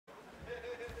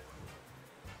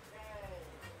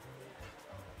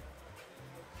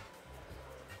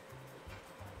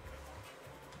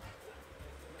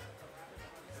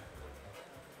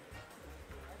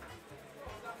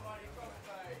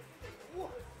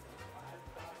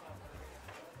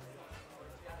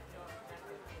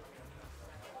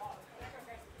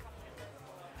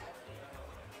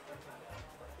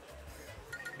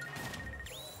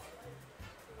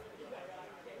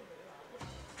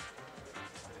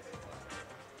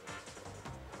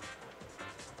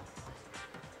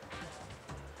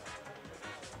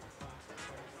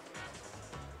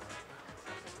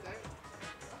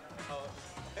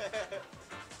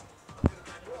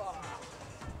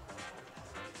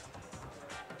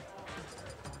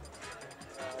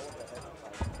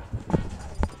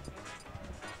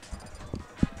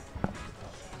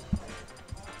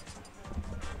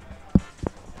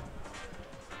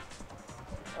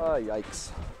Oh,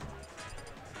 yikes.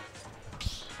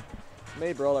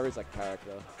 Me brawler is a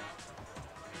character.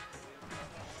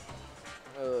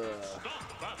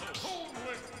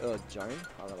 Joan?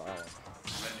 I don't know that one.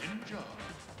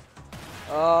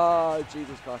 Oh,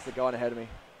 Jesus Christ, they're going ahead of me.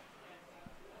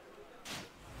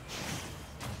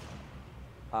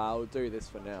 I'll do this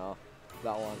for now.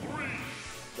 That one.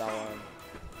 That one.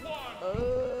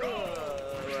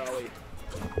 Where are we?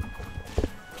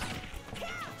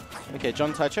 Okay,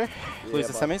 John Taicho, lose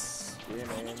the semis. Yeah,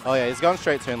 man. Oh yeah, he's gone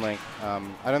straight Toon Link. I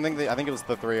don't think I think it was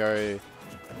the 3-0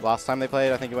 last time they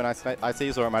played. I think it went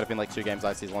ICs, or it might have been like 2 games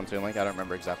ICs, 1 Toon Link. I don't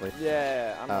remember exactly.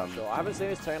 Yeah, I'm not sure. I haven't seen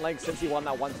his Toon Link since he won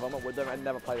that one tournament with them and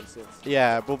never played him since.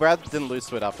 Yeah, well Brad didn't lose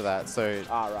to it after that, so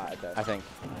right, okay. I think.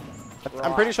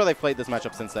 I'm pretty sure they've played this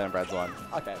matchup since then and Brad's won.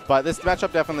 Okay. But this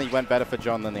matchup definitely went better for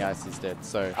John than the ICs did,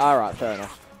 so. Alright, fair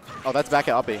enough. Oh, that's back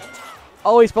at Uppy.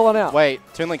 Oh, he's falling out. Wait,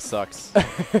 Toon Link sucks.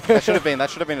 that should have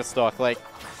been a stock. Like,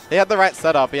 he had the right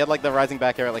setup. He had like the rising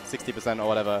back air at like 60% or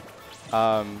whatever.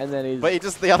 And then he's. But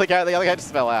the other guy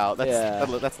just fell out. That's yeah.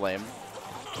 that's lame.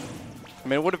 I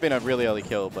mean, it would have been a really early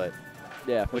kill, but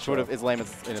yeah, which would have is lame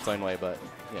in its own way. But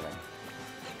you know,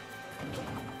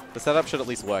 the setup should at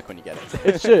least work when you get it.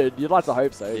 It should. You'd like to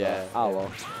hope so. Yeah. Oh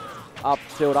well. Up,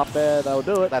 tilt up there. They'll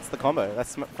do it. That's the combo.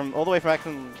 That's from all the way from back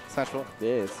from Smash 4.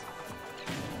 Yes.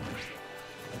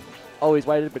 Oh, he's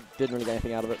waited, but didn't really get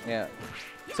anything out of it. Yeah.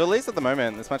 So at least at the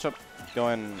moment, this matchup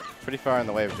going pretty far in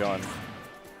the way of John.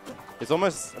 He's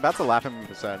almost about to lap him in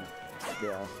percent.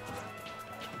 Yeah.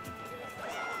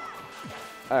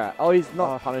 Alright. Oh, he's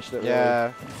not punished it really.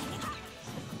 Yeah.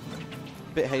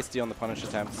 Bit hasty on the punish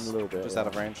attempts. A little bit. Just out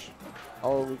of range.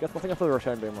 Oh, we got nothing after the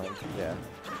return beam range. Yeah.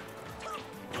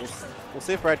 We'll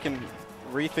see if Brad can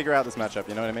re-figure out this matchup,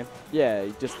 you know what I mean? Yeah,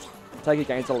 you just take a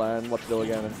game to learn what to do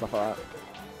again and stuff like that.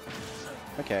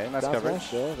 Okay, nice Down coverage.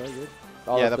 Smash, yeah, very good.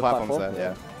 Oh, yeah, the platform's there,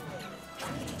 yeah.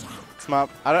 Smart.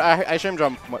 I assume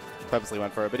John purposely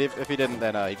went for it, but if he didn't,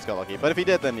 then he just got lucky. But if he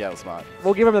did, then yeah, it was smart.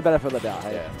 We'll give him the benefit of the doubt,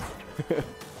 hey?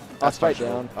 Yeah. Straight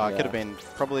down. Oh, it could have been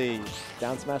probably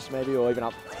down smash maybe, or even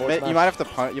up forward smash. You might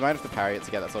have to parry it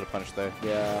to get that sort of punish though.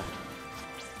 Yeah.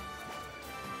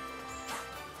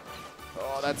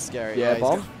 Oh, that's scary. Yeah,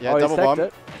 bomb. Yeah, double bomb.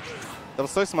 It. That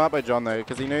was so smart by John though,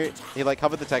 because he knew he like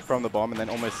covered the tech from the bomb and then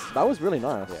almost. That was really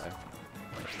nice. Yeah.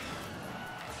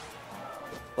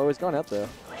 Oh, he's gone out there.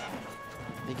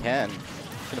 He can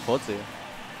afford to.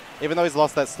 Even though he's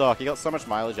lost that stock, he got so much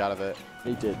mileage out of it.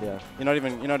 He did, yeah. You're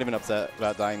not even upset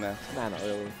about dying there. Nah, not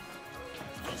really.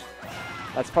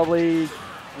 That's probably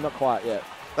not quite yet.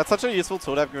 That's such a useful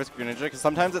tool to have with Greninja, because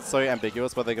sometimes it's so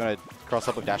ambiguous whether they're going to cross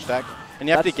up with dash attack, and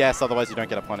you have to guess, otherwise you don't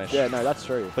get a punish. Yeah, no, that's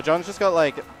true. But John's just got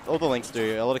like all the links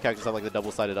do. A lot of characters have like the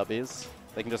double-sided up Bs.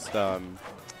 They can just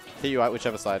hit you out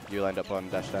whichever side you end up on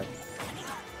dash attack.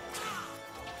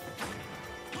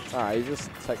 Alright, he's just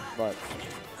like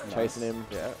chasing him.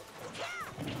 Yeah.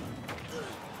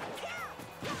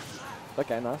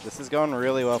 Okay, nice. This is going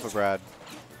really well for Brad.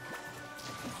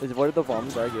 He's avoided the bomb,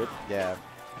 very good. Yeah.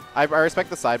 I respect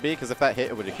the side B, because if that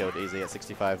hit, it would have killed easy at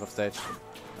 65 off stage.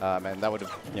 And that would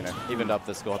have, you know, evened up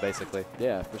the score basically.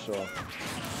 Yeah, for sure.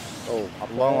 Oh,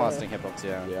 long-lasting hitbox,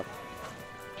 yeah. Yep.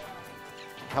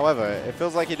 However, it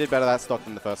feels like he did better that stock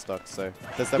than the first stock, so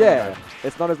there's yeah,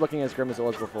 it's not as looking as grim as it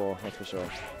was before, that's for sure.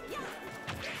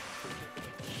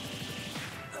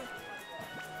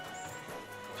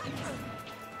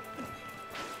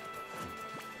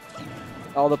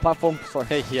 Oh, the platform,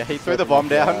 sorry. Yeah, he threw the bomb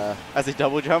down as he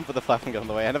double jumped, but the platform got in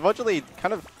the way. And eventually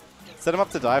kind of set him up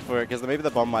to die for it, because maybe the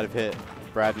bomb might have hit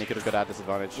Brad and he could have got out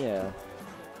disadvantage. Yeah.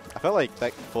 I felt like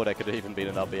that forward air could have even been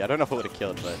an LB. I don't know if it would have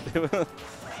killed, but...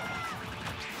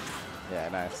 yeah,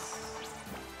 nice.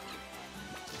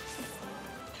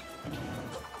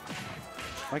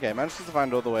 Okay, managed to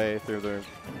find all the way through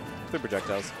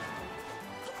projectiles.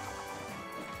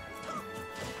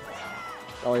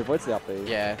 Oh, he avoids the up B.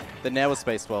 Yeah, the nair was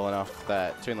spaced well enough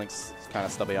that Toon Link's kind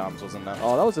of stubby arms wasn't enough.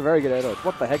 Oh, that was a very good air dodge.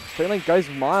 What the heck? Toon Link goes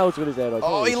miles with his air dodge.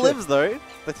 Oh, he lives though.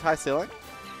 The high ceiling.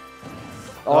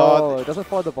 Oh, it doesn't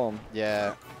follow the bomb.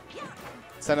 Yeah.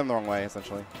 Sent him the wrong way,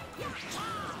 essentially.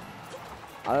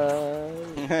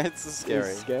 It's scary.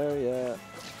 It's scary, yeah.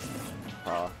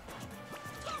 Oh.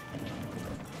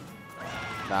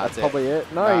 Nah, that's probably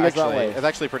it. No, nah, he goes that way. It's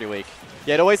actually pretty weak.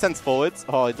 Yeah, it always sends forwards.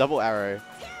 Oh, double arrow.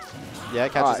 Yeah,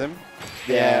 catches him.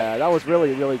 Yeah, that was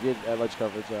really, really good ledge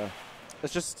coverage.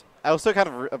 It's just also kind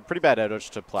of a pretty bad air dodge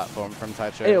to platform from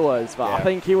Taicho. It was, but Yeah. I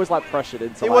think he was like pressured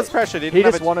into. He like, was pressured. He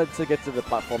just wanted to get to the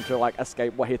platform to like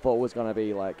escape what he thought was going to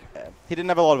be like. Yeah. He didn't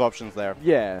have a lot of options there.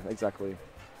 Yeah, exactly.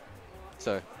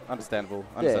 So understandable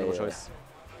choice.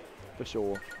 For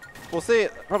sure. We'll see.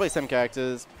 Probably some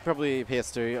characters. Probably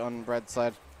PS2 on Brad's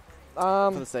side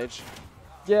for the stage.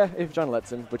 Yeah, if John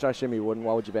lets him, which I assume he wouldn't.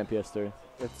 Why would you ban PS2?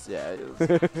 It's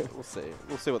we'll see.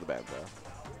 We'll see what the bans are.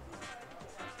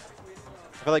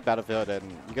 I feel like Battlefield, and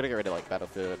you gotta get rid of like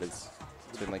Battlefield is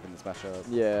been like in this matchup.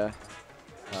 Yeah.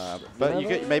 But you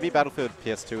could, maybe Battlefield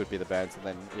PS2 would be the bans, and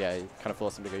then yeah, you kind of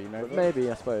force them to go. You know.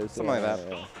 Maybe I suppose something like that.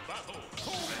 Yeah.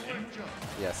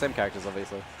 Yeah, same characters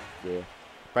obviously. Yeah.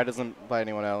 Brad doesn't play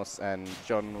anyone else, and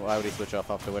John, why would he switch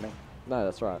off after winning? No,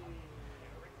 that's right.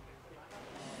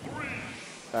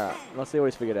 Alright, let's see what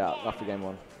he's figured out after game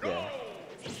 1. Yeah.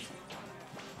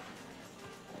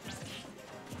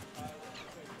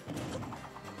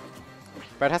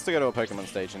 Brad has to go to a Pokemon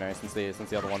stage, you know, since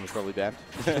the other one was probably banned.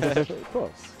 Of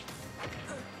course.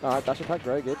 Alright, dash attack,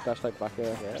 very good. Dash attack back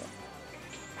air. Yeah.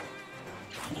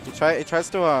 He tries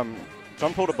to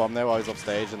John pulled a bomb there while he was off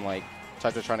stage, and like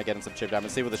trying to get in some chip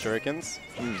damage. See with the shurikens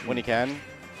when he can.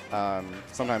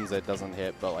 Sometimes it doesn't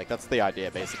hit, but like that's the idea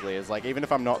basically. Is like even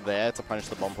if I'm not there to punish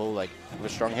the bomb pull, like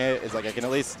with a strong hit, is like I can at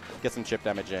least get some chip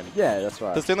damage in. Yeah, that's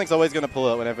right. Because Toon Link's always going to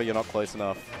pull it whenever you're not close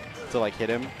enough to like hit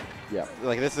him. Yeah.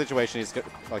 Like this situation,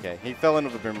 okay. He fell into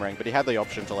the boomerang, but he had the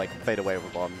option to like fade away with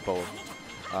a bomb pull,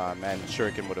 and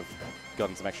shuriken would have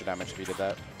gotten some extra damage if he did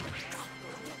that.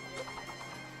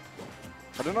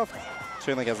 I don't know if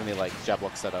Toon Link has any like jab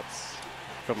lock setups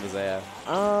from the Zaire.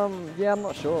 Yeah, I'm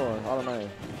not sure. I don't know.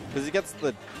 Because he gets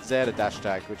the Zaire to dash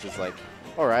tag, which is like,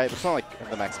 alright, but it's not like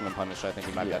the maximum punish I think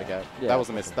he might be able to get. Yeah. That was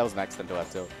a miss. That was an accident to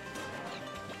F tilt.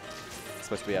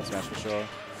 Supposed to be F smash for sure.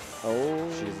 Oh.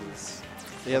 Jesus.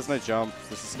 He has no jump.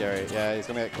 This is scary. Yeah, he's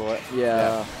going to get caught.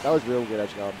 Yeah, that was real good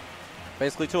edge guard.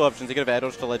 Basically two options. You can have air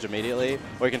dodge to ledge immediately,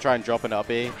 or you can try and drop an up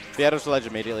B. If you air dodge to ledge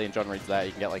immediately and John reads that,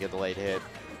 you can get like a delayed hit.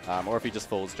 Or if he just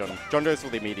falls, John goes for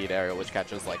the immediate aerial, which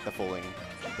catches like the falling,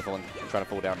 trying to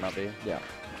fall down and up B. Yeah.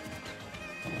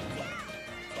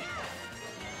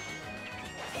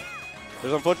 It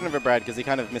was unfortunate for Brad because he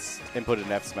kind of misinputted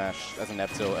an F smash as an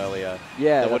F tilt earlier.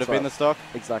 Yeah, that would have been the stock.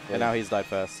 Exactly. And now he's died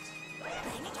first.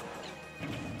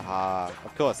 Ah,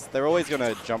 of course. They're always going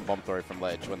to jump bomb throw from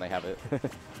ledge when they have it.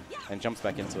 And jumps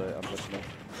back into it, unfortunately.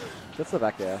 That's the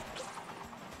back air.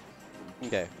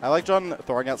 Okay. I like John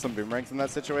throwing out some boomerangs in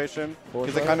that situation.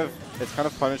 Because it kind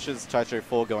of punishes Taicho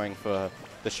for going for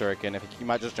the shuriken. If he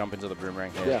might just jump into the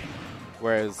boomerang here. Yeah.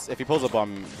 Whereas if he pulls a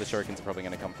bomb, the shurikens are probably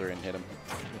going to come through and hit him.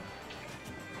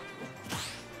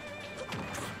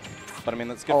 But I mean,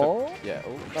 that's good for... Yeah.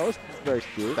 Oh. That was very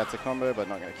cute. That's a combo, but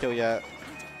not going to kill yet.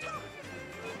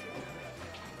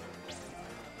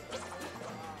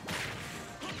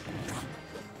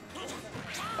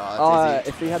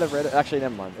 If he had a red... Actually,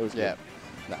 never mind. It was good. Yeah.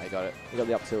 No, he got it. He got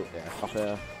the up tilt. Yeah. Up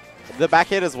air. The back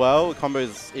hit as well, combo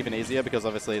is even easier because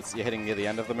obviously you're hitting near the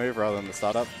end of the move rather than the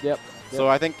startup. Yep. So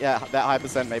I think, yeah, that high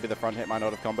percent, maybe the front hit might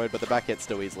not have comboed, but the back hit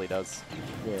still easily does.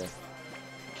 Yeah.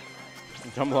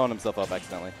 John blowing himself up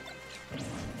accidentally.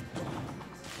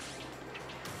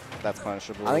 That's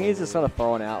punishable. I think he's just kind of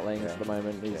throwing out lanes at the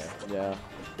moment. Yeah.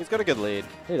 He's got a good lead.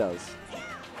 He does.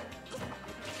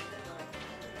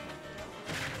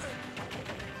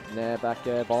 Nair back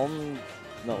air bomb.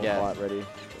 Not quite ready.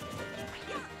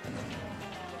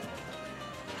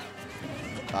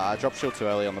 Drop shield too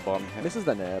early on the bomb. This is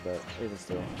the Nair, but even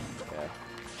still. Yeah.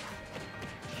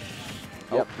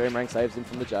 Yep, boomerang saves him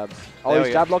from the jabs. Oh,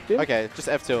 he's jab locked in? Okay, just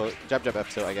F tilt, jab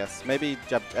F tilt, I guess. Maybe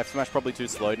jab F smash probably too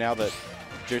slow now that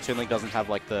Toon Link doesn't have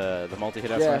like the multi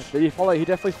hit F smash. Yeah, he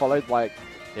definitely followed like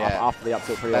after the up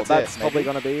tilt pretty well. That's probably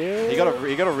gonna be it. He got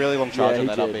a really long charge on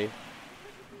that up B.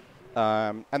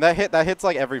 And that hits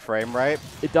like every frame, right?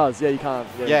 It does. Yeah, you can't.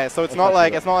 Yeah, so it's not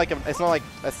like you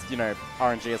know,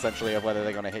 RNG essentially of whether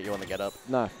they're gonna hit you on the get up.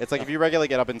 No. It's like if you regularly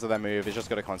get up into that move, it's just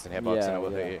got a constant hitbox and it will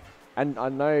hit you. And I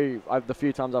know the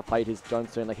few times I've played his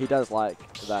Johnstone, like he does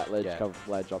like that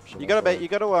ledge option. You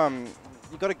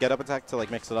gotta get up attack to like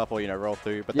mix it up or roll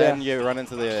through, but then you run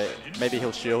into maybe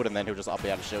he'll shield and then he'll just up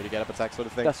out of shield to get up attack sort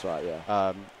of thing. That's right.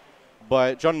 Yeah.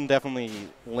 But John definitely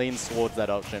leans towards that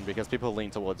option because people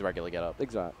lean towards regular get up.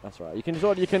 Exactly, that's right. You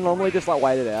can normally just like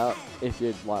wait it out if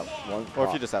you like want. Or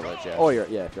if you just have ledge, yeah. Or if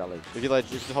you're at ledge. If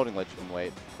you're holding ledge, you can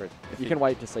wait for it. You can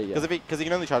wait to see. Yeah. Because he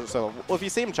can only charge it so. Well, if you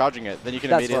see him charging it, then you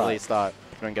can immediately start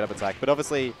doing get up attack. But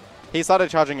obviously, he started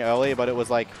charging it early, but it was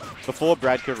like before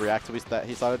Brad could react to that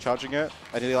he started charging it,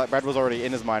 and Brad was already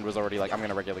in his mind like, I'm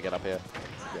gonna regularly get up here.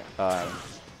 Yeah.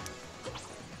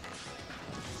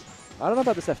 I don't know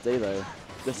about this FD though.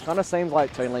 This kind of seems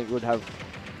like Toon Link would have,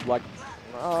 like,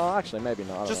 oh, actually maybe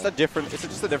not. Just a different. It's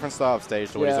just a different style of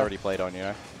stage to what he's already played on, you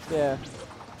know. Yeah,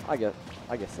 I guess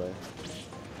so.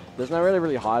 There's no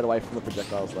really hide away from the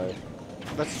projectiles though.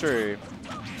 That's true.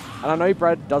 And I know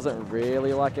Brad doesn't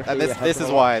really like FD. And this is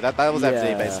why that was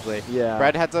FD basically. Yeah.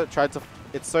 Brad had to try to.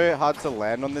 It's so hard to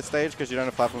land on this stage because you don't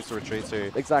have platforms to retreat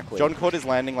to. Exactly. John caught his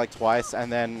landing like twice, and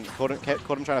then caught him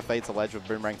trying to fade to ledge with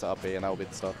boomerang to up B, and that will be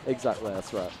the stuff. Exactly,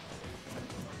 that's right.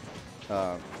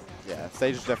 Yeah,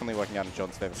 stage is definitely working out in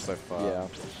John's favor so far. Yeah.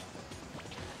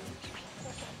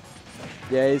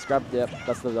 Yeah, he's grabbed. Yep,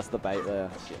 that's the bait there.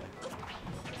 Yeah.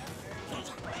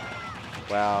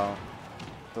 Wow.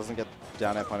 Doesn't get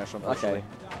down air punish unfortunately. Okay.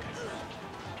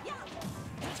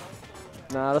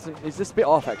 Nah, he's just a bit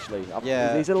off actually.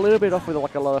 Yeah. He's a little bit off with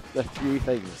like a few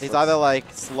things. He's either like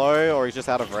slow or he's just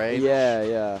out of range.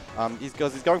 Yeah, yeah. He's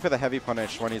going for the heavy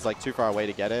punish when he's like too far away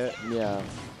to get it. Yeah.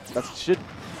 That should.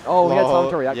 Oh, he had time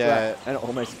to react to that, and it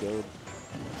almost killed.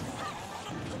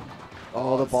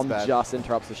 Oh, the bomb just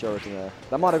interrupts the shuriken there.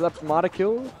 That might have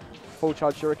killed. Full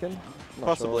charge shuriken. Not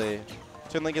possibly. Sure.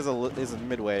 Toon Link is a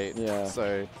midweight. Yeah.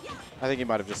 So I think he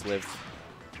might have just lived.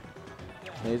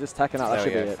 He's just tacking out. That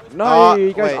should be it. No,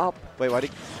 he goes up. Wait, why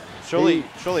did? Surely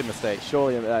a mistake.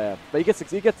 Surely, yeah. But he gets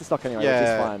the stock anyway, which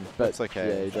is fine. But it's okay.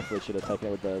 Yeah, he definitely should have taken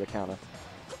it with the counter.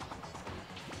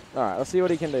 All right, let's see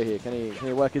what he can do here. Can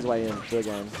he work his way into the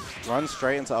game? Run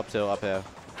straight into up tilt up here.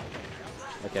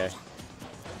 Okay.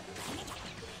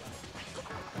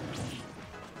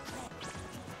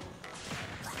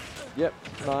 Yep,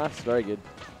 nice, very good.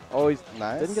 Oh, he's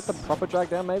nice. Didn't get the proper drag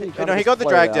down, maybe? No, he got the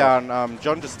drag down.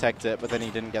 John just teched it, but then he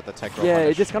didn't get the tech. Yeah,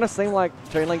 it just kind of seemed like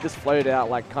Toon Link just floated out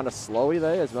like kind of slowly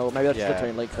there as well. Maybe that's just a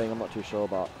Toon Link thing, I'm not too sure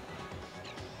about.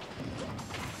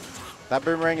 That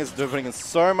boomerang is putting in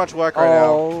so much work right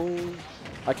now.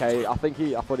 Okay, I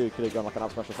thought he could have gone like an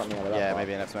up smash or something out of that. Yeah,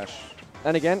 maybe an up smash.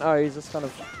 And again, he's just kind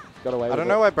of got away with it. I don't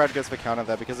know why Brad goes for counter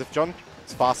there, because if John's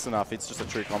fast enough, it's just a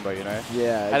true combo, you know?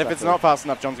 Yeah, And if it's not fast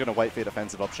enough, John's going to wait for your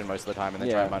defensive option most of the time and then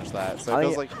try and punch that. So it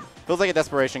feels like a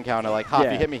desperation counter. Like, you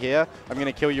hit me here, I'm going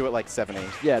to kill you at like 70.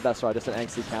 Yeah, that's right. Just an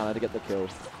angsty counter to get the kill.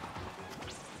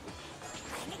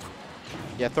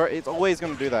 Yeah, it's always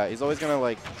going to do that. He's always going to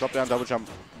like drop down, double jump,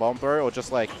 bomb throw, or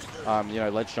just like, you know,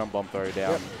 ledge jump, bomb throw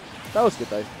down. Yep. That was good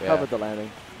though. Yeah. Covered the landing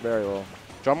very well.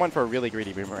 John went for a really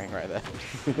greedy boomerang right there.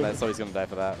 So he's going to die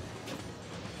for that.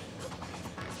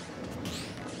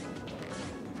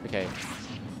 Okay.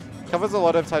 Covers a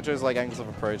lot of Taicho's like angles of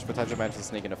approach, but Taicho managed to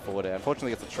sneak into forward air.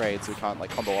 Unfortunately, it's a trade, so he can't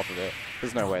like combo off of it.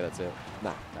 There's no way that's it.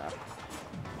 Nah.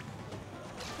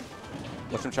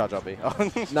 Watch him charge up B.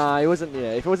 Nah, he wasn't.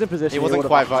 Yeah, if it was in position, he wasn't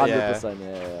quite 100%.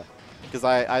 Yeah. Because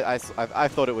I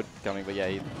thought it would coming, but yeah,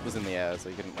 he was in the air, so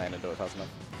he couldn't land into it fast enough.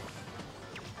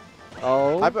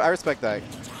 Oh. I respect that,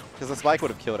 because the spike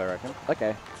would have killed, I reckon.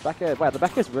 Okay. Back air. Wow, the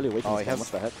back air is really weak. Oh, what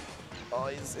the heck? Oh,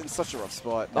 he's in such a rough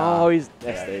spot. Nah. Oh, he's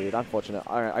SD'd. Unfortunate.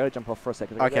 All right, I gotta jump off for a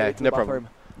second. Okay, no problem.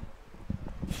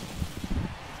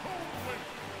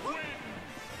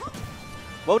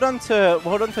 Well done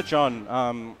to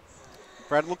John.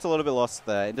 Brad looked a little bit lost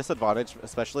there. In disadvantage,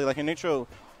 especially like in neutral,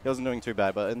 he wasn't doing too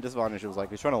bad, but in disadvantage, it was like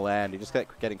he's trying to land. He just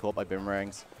kept getting caught by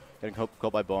boomerangs, getting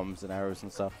caught by bombs and arrows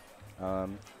and stuff.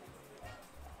 John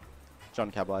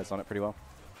capitalized on it pretty well.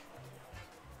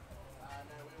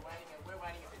 We're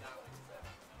waiting a bit now.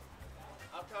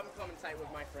 I'll come commentate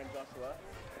with my friend Joshua.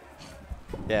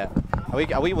 Yeah.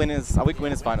 Are we winners? Are we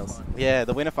winners finals? Yeah,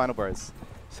 the winner final bros.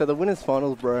 So the winners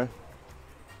finals, bro.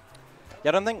 Yeah,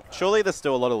 I don't think. Surely there's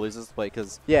still a lot of losers to play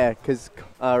because. Yeah, because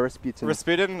Rasputin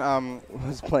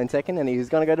was playing Tekken and he was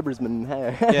going to go to Brisbane.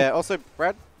 Hey. Yeah. Also,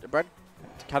 Brad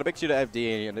counterpicks you to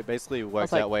FD and it basically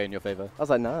works that way in your favor. I was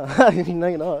like, nah, no,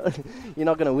 you're not. You're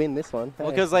not going to win this one. Hey.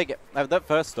 Well, because like at that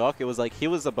first stock, it was like he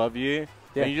was above you.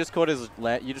 Yeah. And you just caught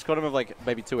him with like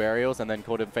maybe 2 aerials and then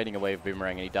caught him fading away with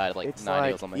boomerang and he died at like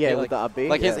 90 or something. Yeah, with the up B.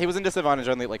 Like he was in disadvantage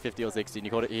only at like 50 or 60 and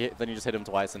you caught it. Then you just hit him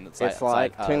twice and it's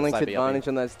like Toon Link's advantage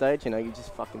on that stage. You know, you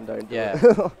just fucking don't do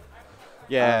it.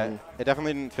 Yeah, it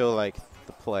definitely didn't feel like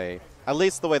the play. At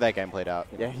least the way that game played out.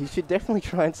 Yeah, he should definitely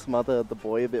try and smother the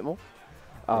boy a bit more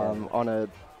on a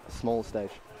small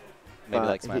stage. Maybe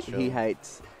like Smashville. He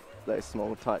hates those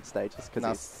small, tight stages.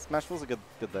 Smashville's a good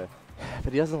though.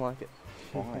 But he doesn't like it.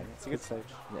 Why? It's a good stage.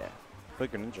 Yeah. For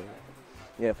Greninja.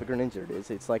 Yeah, for Greninja it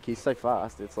is. It's like he's so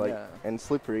fast. It's like and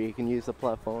slippery. He can use the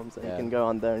platforms and he can go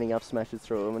on burning up smashes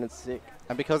through them, and it's sick.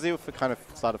 And because he kind of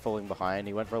started falling behind,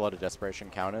 he went for a lot of desperation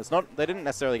counters. They didn't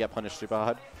necessarily get punished super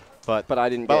hard, but I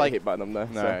didn't get hit by them though.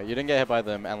 No, you didn't get hit by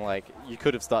them, and like you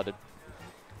could have started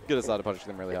punishing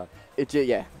them really hard.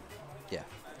 Yeah.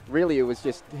 really it was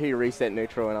just he reset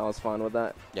neutral and I was fine with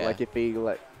that. Yeah. Like if he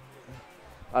like,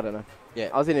 I don't know. Yeah.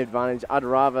 I was in advantage. I'd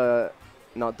rather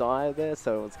not die there,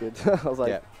 so it was good. I was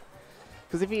like,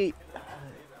 because if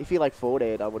he like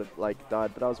forwarded, I would have like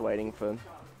died, but I was waiting for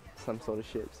some sort of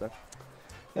shit. So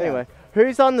anyway,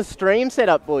 who's on the stream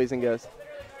setup, boys and girls?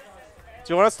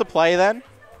 Do you want us to play then?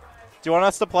 Do you want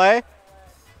us to play?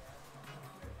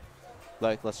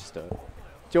 Like, let's just do it. Do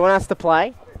you want us to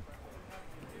play?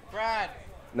 Brad.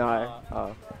 No.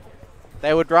 Oh.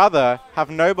 They would rather have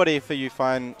nobody for you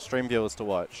fine stream viewers to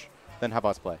watch than have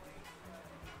us play.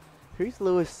 Who's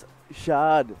Lewis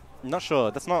Shard? I'm not sure.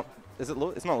 That's not. Is it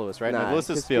Lewis? It's not Lewis, right? Nah, No, Lewis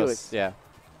is just Fierce. Lewis. Yeah.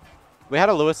 We had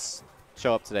a Lewis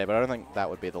show up today, but I don't think that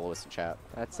would be the Lewis in chat.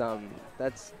 That's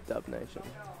Dub Nation.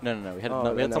 No. We had, Oh, we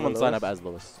had another someone sign Lewis? up as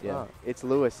Lewis. Yeah. Oh, it's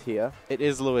Lewis here. It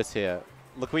is Lewis here.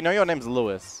 Look, we know your name's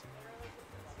Lewis.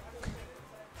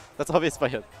 That's obvious,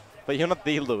 but you're not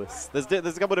the Lewis. There's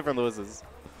a couple different Lewises.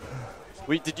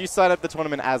 Did you sign up the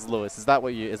tournament as Lewis? Is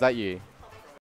that you?